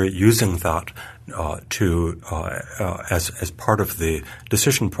or using that as part of the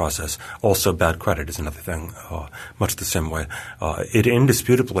decision process, also bad credit is another thing, much the same way. It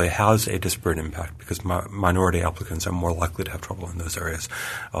indisputably has a disparate impact because minority applicants are more likely to have trouble in those areas.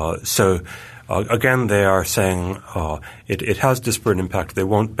 Again, they are saying it has disparate impact. They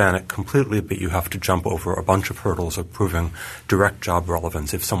won't ban it completely, but you have to jump over a bunch of hurdles of proving direct job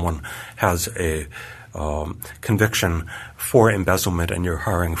relevance. If someone has a conviction for embezzlement and you're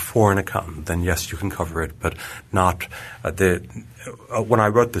hiring for an accountant, then yes, you can cover it, but not when I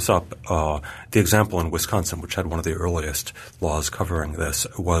wrote this up, the example in Wisconsin, which had one of the earliest laws covering this,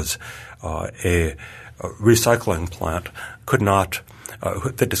 was a recycling plant could not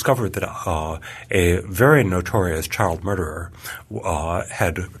that discovered that a very notorious child murderer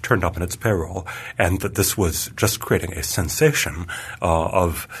had turned up in its payroll, and that this was just creating a sensation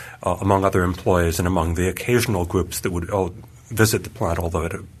among other employees and among the occasional groups that would visit the plant, although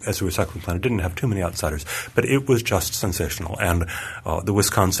as a recycling plant it didn't have too many outsiders. But it was just sensational. And the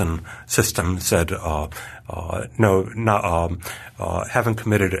Wisconsin system said, having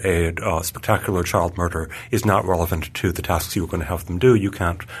committed a spectacular child murder is not relevant to the tasks you were going to have them do. You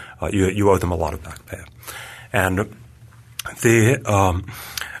can't you owe them a lot of back pay. And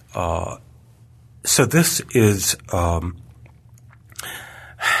so this is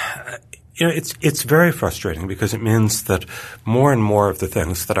it's very frustrating because it means that more and more of the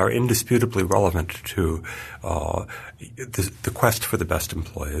things that are indisputably relevant to the quest for the best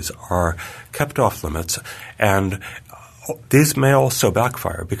employees are kept off limits, and these may also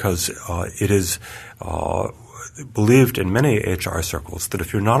backfire because it is believed in many HR circles that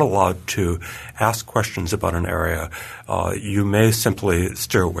if you're not allowed to ask questions about an area, you may simply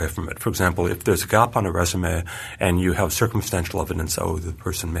steer away from it. For example, if there's a gap on a resume and you have circumstantial evidence, the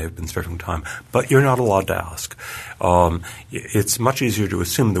person may have been serving time, but you're not allowed to ask. It's much easier to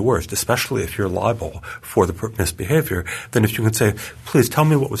assume the worst, especially if you're liable for the misbehavior, than if you can say, please tell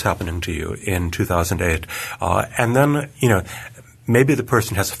me what was happening to you in 2008. And then, maybe the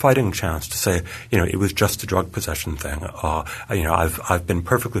person has a fighting chance to say, it was just a drug possession thing. I've been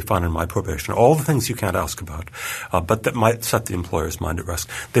perfectly fine in my probation. All the things you can't ask about, but that might set the employer's mind at rest.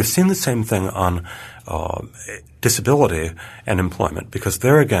 They've seen the same thing on disability and employment, because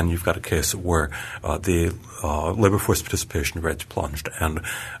there again you've got a case where the labor force participation rates plunged, and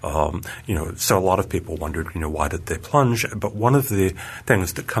so a lot of people wondered, why did they plunge? But one of the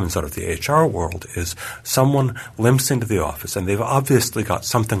things that comes out of the HR world is someone limps into the office and they've obviously got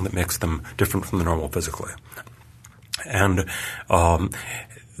something that makes them different from the normal physically, and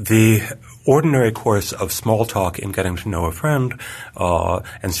the ordinary course of small talk in getting to know a friend,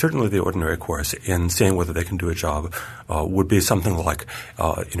 and certainly the ordinary course in seeing whether they can do a job, would be something like,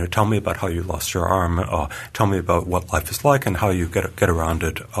 tell me about how you lost your arm, tell me about what life is like and how you get around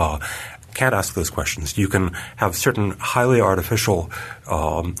it. Can't ask those questions. You can have certain highly artificial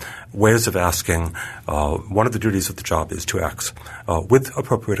ways of asking. One of the duties of the job is to X. With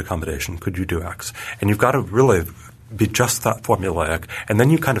appropriate accommodation, could you do X? And you've got to really be just that formulaic, and then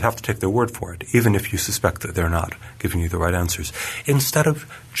you kind of have to take their word for it, even if you suspect that they're not giving you the right answers, instead of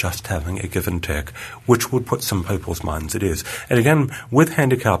just having a give and take, which would put some people's minds at ease. And again, with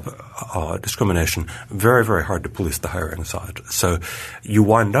handicap discrimination, very, very hard to police the hiring side. So you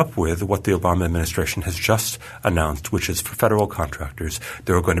wind up with what the Obama administration has just announced, which is for federal contractors,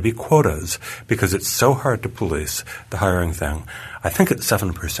 there are going to be quotas because it's so hard to police the hiring thing. I think it's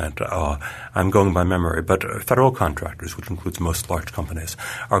 7%. I'm going by memory, but federal contractors, which includes most large companies,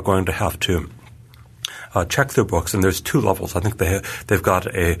 are going to have to check their books, and there's two levels. I think they've got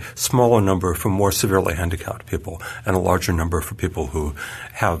a smaller number for more severely handicapped people and a larger number for people who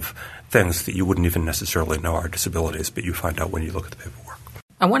have things that you wouldn't even necessarily know are disabilities, but you find out when you look at the paperwork.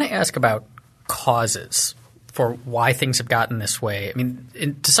 I want to ask about causes for why things have gotten this way. I mean,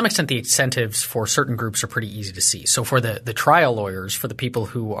 to some extent, the incentives for certain groups are pretty easy to see. So for the trial lawyers, for the people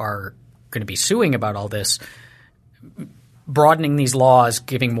who are going to be suing about all this, broadening these laws,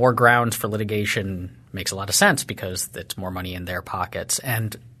 giving more grounds for litigation makes a lot of sense because it's more money in their pockets.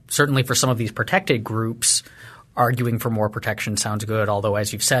 And certainly for some of these protected groups, arguing for more protection sounds good, although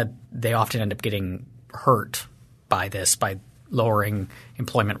as you've said, they often end up getting hurt by this, by lowering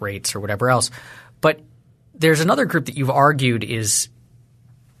employment rates or whatever else. But there's another group that you've argued is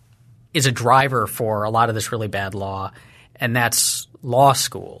a driver for a lot of this really bad law, and that's law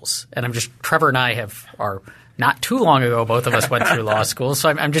schools. And Trevor and I are not too long ago, both of us went through law schools. So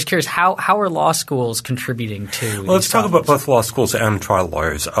I'm just curious, how are law schools contributing to Well, let's talk about both law schools and trial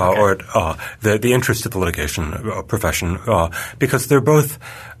lawyers or the interest of the litigation profession because they're both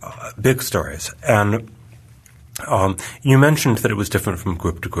big stories. And you mentioned that it was different from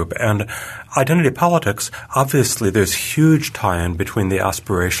group to group. And identity politics, obviously there's huge tie-in between the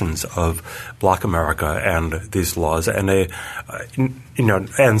aspirations of Black America and these laws, and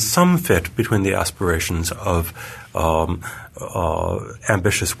and some fit between the aspirations of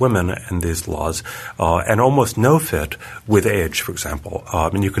ambitious women and these laws, and almost no fit with age, for example.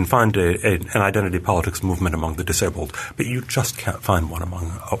 And you can find an identity politics movement among the disabled, but you just can't find one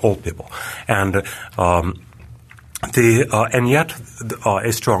among old people. And and yet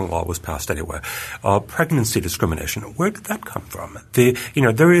a strong law was passed anyway. Pregnancy discrimination, where did that come from?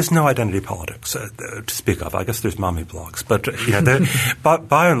 There is no identity politics to speak of. I guess there's mommy blogs, but but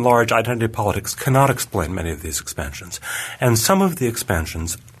by and large, identity politics cannot explain many of these expansions. And some of the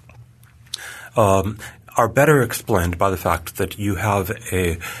expansions are better explained by the fact that you have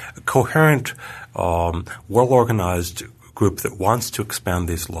a coherent, well-organized group that wants to expand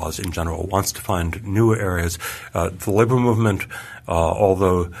these laws in general, wants to find new areas. The labor movement,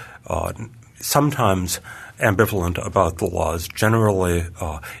 although sometimes ambivalent about the laws, generally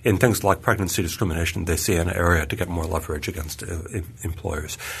in things like pregnancy discrimination, they see an area to get more leverage against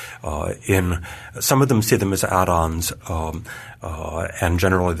employers. Some of them see them as add-ons, and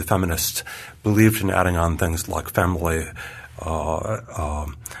generally the feminists believed in adding on things like family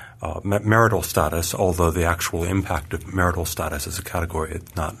marital status, although the actual impact of marital status as a category is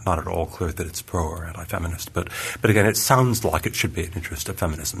not at all clear that it's pro or anti-feminist. But again, it sounds like it should be an interest of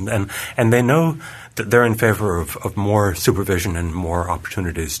feminism. And they know that they're in favor of more supervision and more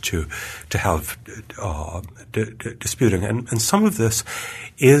opportunities to have disputing. And some of this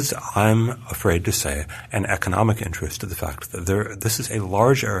is, I'm afraid to say, an economic interest to the fact that this is a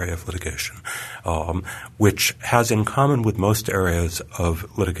large area of litigation, which has in common with most areas of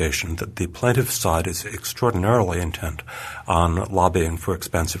litigation that the plaintiff's side is extraordinarily intent on lobbying for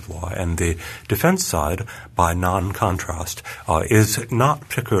expansive law, and the defense side, by non-contrast, is not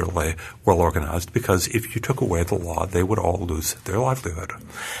particularly well organized, because if you took away the law, they would all lose their livelihood.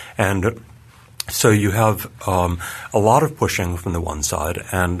 And so you have a lot of pushing from the one side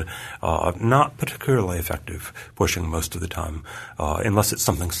and not particularly effective pushing most of the time, unless it's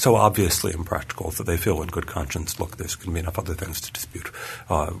something so obviously impractical that they feel in good conscience, look, there's going to be enough other things to dispute.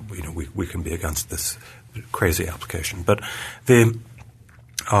 We can be against this crazy application. But and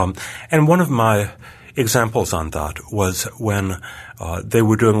one of my examples on that was when they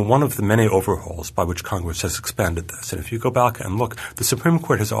were doing one of the many overhauls by which Congress has expanded this. And if you go back and look, the Supreme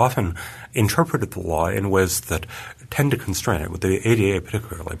Court has often interpreted the law in ways that tend to constrain it, with the ADA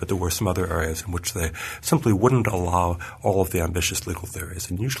particularly, but there were some other areas in which they simply wouldn't allow all of the ambitious legal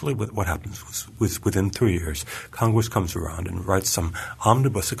theories. And usually what happens was within 3 years, Congress comes around and writes some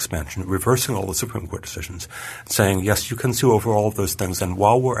omnibus expansion, reversing all the Supreme Court decisions, saying, yes, you can sue over all of those things, and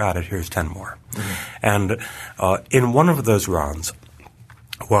while we're at it, here's 10 more. Mm-hmm. And in one of those rounds,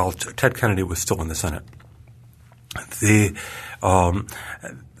 while Ted Kennedy was still in the Senate,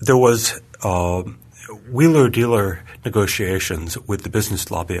 there was wheeler-dealer negotiations with the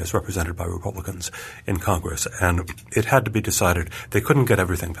business lobby as represented by Republicans in Congress, and it had to be decided they couldn't get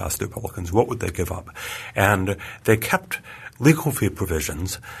everything past the Republicans. What would they give up? And they kept legal fee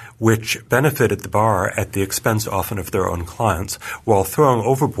provisions which benefited the bar at the expense often of their own clients, while throwing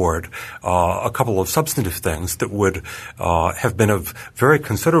overboard a couple of substantive things that would have been of very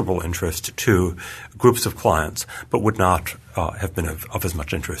considerable interest to groups of clients, but would not have been of as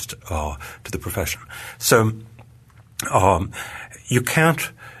much interest to the profession. So you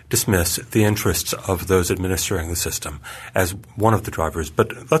can't dismiss the interests of those administering the system as one of the drivers.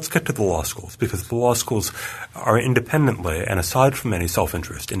 But let's get to the law schools, because the law schools are independently, and aside from any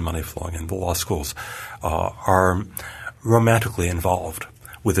self-interest in money flowing in, the law schools are romantically involved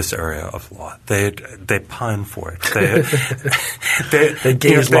with this area of law. They pine for it. They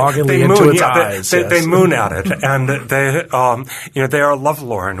gaze longingly into its eyes. They moon at it, and they are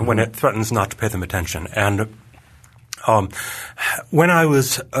lovelorn when it threatens not to pay them attention. And when I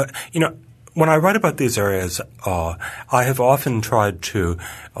was, when I write about these areas, I have often tried to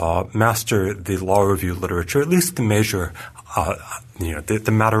master the law review literature, at least the major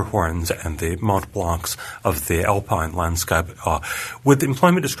the Matterhorns and the Mont Blancs of the Alpine landscape. With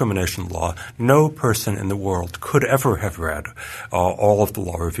employment discrimination law, no person in the world could ever have read all of the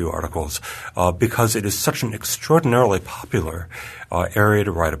law review articles because it is such an extraordinarily popular area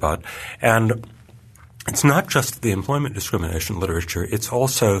to write about. And it's not just the employment discrimination literature. It's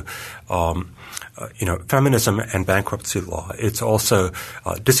also, feminism and bankruptcy law. It's also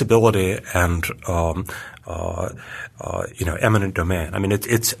disability and, eminent domain. I mean,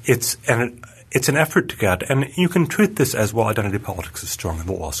 it's an effort to get, and you can treat this as, well, identity politics is strong in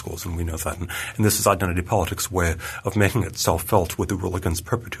the law schools, and we know that. And this is identity politics' way of making itself felt with the rule against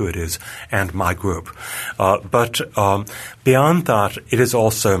perpetuities and my group. But beyond that, it is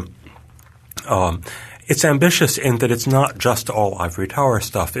also it's ambitious in that it's not just all ivory tower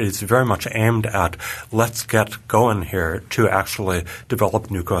stuff. It's very much aimed at let's get going here to actually develop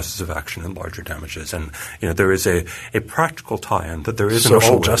new causes of action and larger damages. And, there is a practical tie-in that there isn't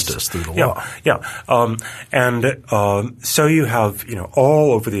social always. Justice through the law. Yeah. So you have,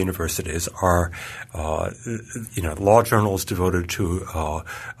 all over the universities are law journals devoted to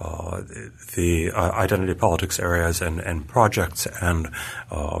the identity politics areas and projects and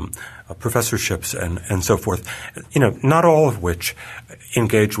professorships and so forth, not all of which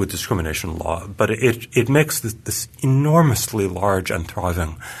engage with discrimination law, but it makes this enormously large and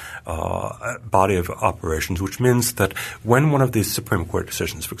thriving body of operations, which means that when one of these Supreme Court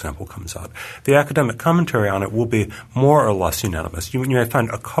decisions, for example, comes out, the academic commentary on it will be more or less unanimous. You may find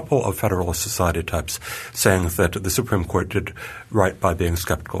a couple of Federalist Society types saying that the Supreme Court did right by being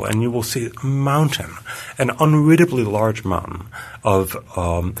skeptical, and you will see an unreadably large mountain of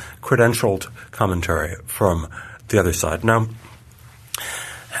credentialed commentary from the other side. Now,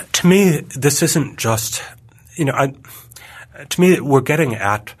 to me, this isn't just, to me, we're getting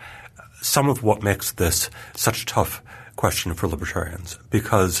at some of what makes this such a tough question for libertarians,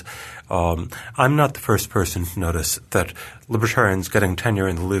 because I'm not the first person to notice that libertarians getting tenure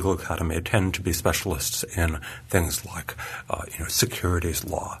in the legal academy tend to be specialists in things like securities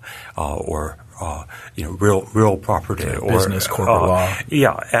law or real property or business, corporate law.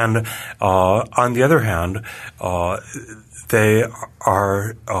 Yeah, and on the other hand, they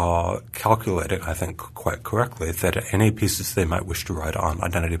are calculating, I think, quite correctly, that any pieces they might wish to write on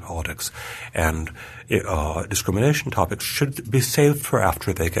identity politics and discrimination topics should be saved for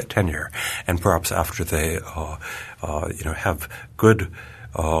after they get tenure, and perhaps after they, have good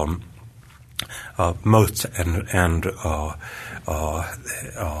moats and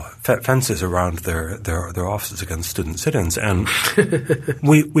fences around their offices against student sit-ins. And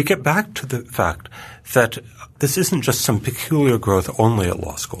we get back to the fact that this isn't just some peculiar growth only at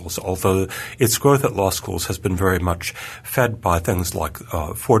law schools, although its growth at law schools has been very much fed by things like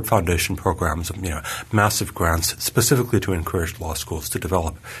Ford Foundation programs of massive grants specifically to encourage law schools to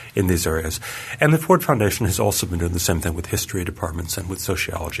develop in these areas. And the Ford Foundation has also been doing the same thing with history departments and with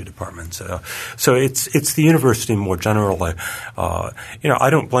sociology departments. So it's the university more generally. I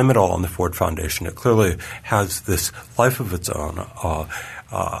don't blame it all on the Ford Foundation. It clearly has this life of its own.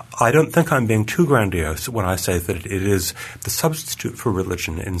 I don't think I'm being too grandiose when I say that it is the substitute for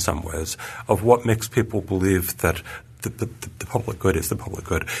religion in some ways of what makes people believe that the public good is the public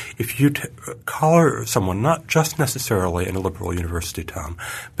good. If you collar someone, not just necessarily in a liberal university town,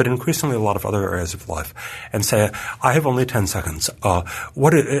 but increasingly a lot of other areas of life, and say, I have only 10 seconds.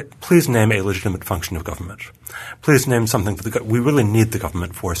 Please name a legitimate function of government. Please name something that we really need the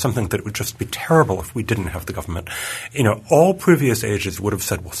government for, something that would just be terrible if we didn't have the government. All previous ages would have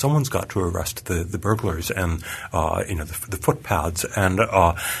said, well, someone's got to arrest the burglars and, the footpads and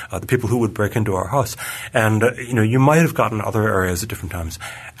the people who would break into our house. And, you might have gotten other areas at different times.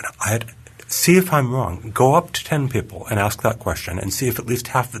 And see if I'm wrong. Go up to 10 people and ask that question and see if at least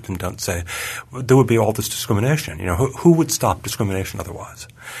half of them don't say there would be all this discrimination. Who would stop discrimination otherwise?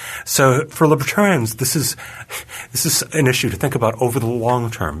 So for libertarians, this is an issue to think about over the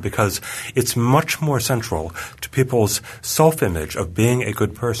long term, because it's much more central to people's self-image of being a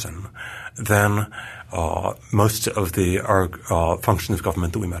good person than most of the functions of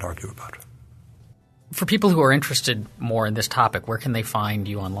government that we might argue about. For people who are interested more in this topic, where can they find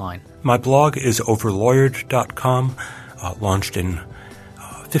you online? My blog is overlawyered.com, launched in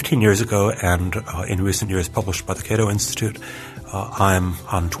 15 years ago and in recent years published by the Cato Institute. I'm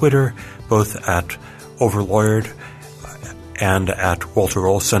on Twitter, both at overlawyered and at Walter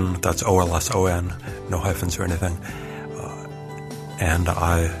Olson. That's OLSON, no hyphens or anything. And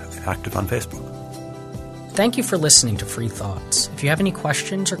I'm active on Facebook. Thank you for listening to Free Thoughts. If you have any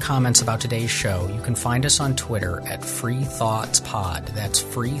questions or comments about today's show, you can find us on Twitter at FreeThoughtsPod. That's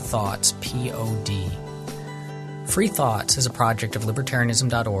Free Thoughts, Pod. Free Thoughts is a project of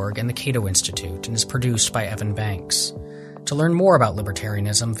libertarianism.org and the Cato Institute and is produced by Evan Banks. To learn more about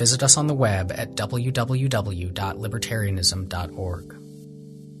libertarianism, visit us on the web at www.libertarianism.org.